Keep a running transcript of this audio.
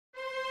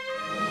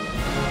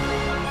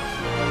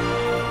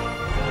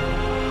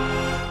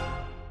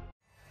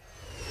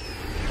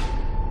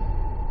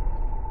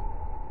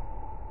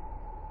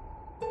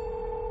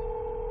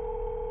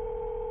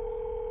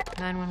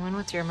911,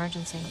 what's your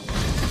emergency?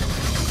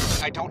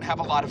 I don't have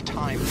a lot of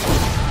time.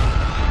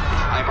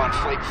 I'm on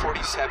flight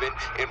 47,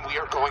 and we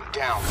are going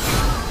down.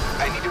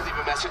 I need to leave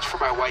a message for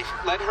my wife.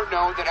 Let her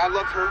know that I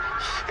love her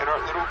and our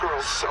little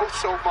girl so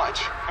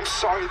much. I'm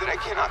sorry that I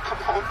cannot come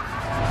home.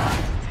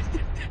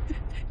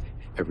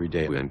 Every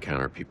day we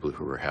encounter people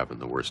who are having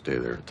the worst day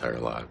of their entire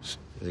lives.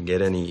 Does it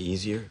get any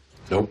easier?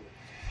 Nope.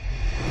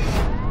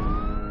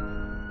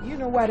 You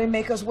know why they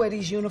make us wear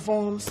these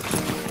uniforms?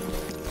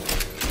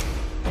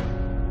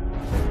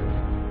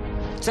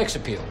 Sex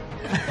appeal.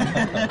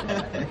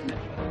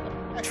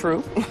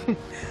 True.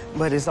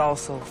 But it's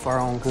also for our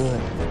own good.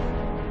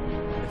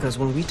 Because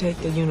when we take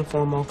the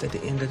uniform off at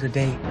the end of the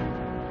day,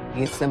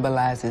 it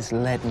symbolizes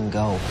letting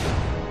go.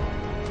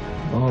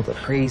 All the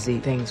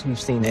crazy things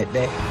we've seen that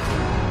day.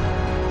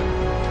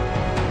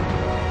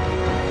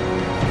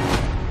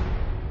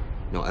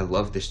 No, I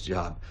love this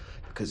job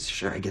because,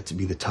 sure, I get to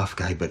be the tough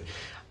guy, but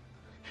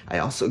I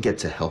also get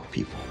to help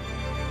people.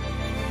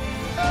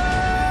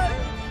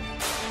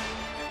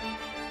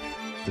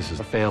 This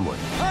is a family.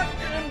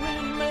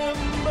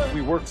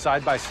 We work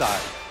side by side.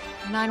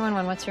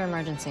 911, what's your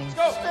emergency?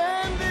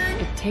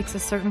 It takes a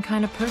certain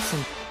kind of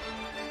person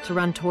to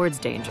run towards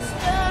danger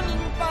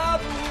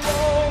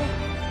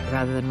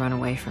rather than run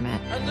away from it.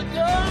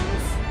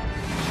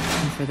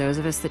 And for those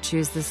of us that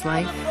choose this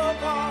life,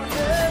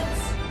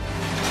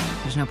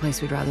 there's no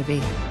place we'd rather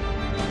be.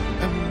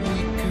 And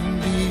we can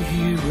be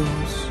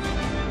heroes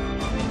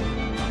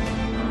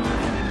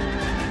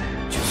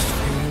just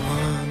for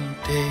one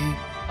day.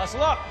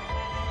 Hustle up!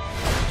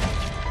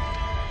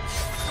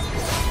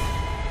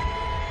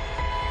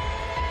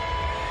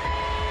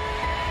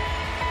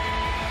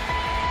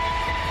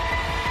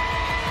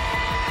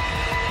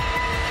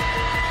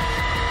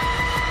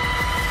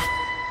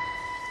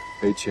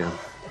 Hey, champ.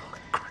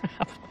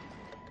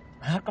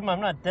 How come I'm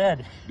not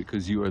dead?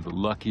 Because you are the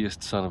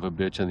luckiest son of a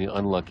bitch and the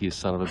unluckiest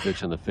son of a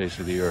bitch on the face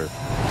of the earth.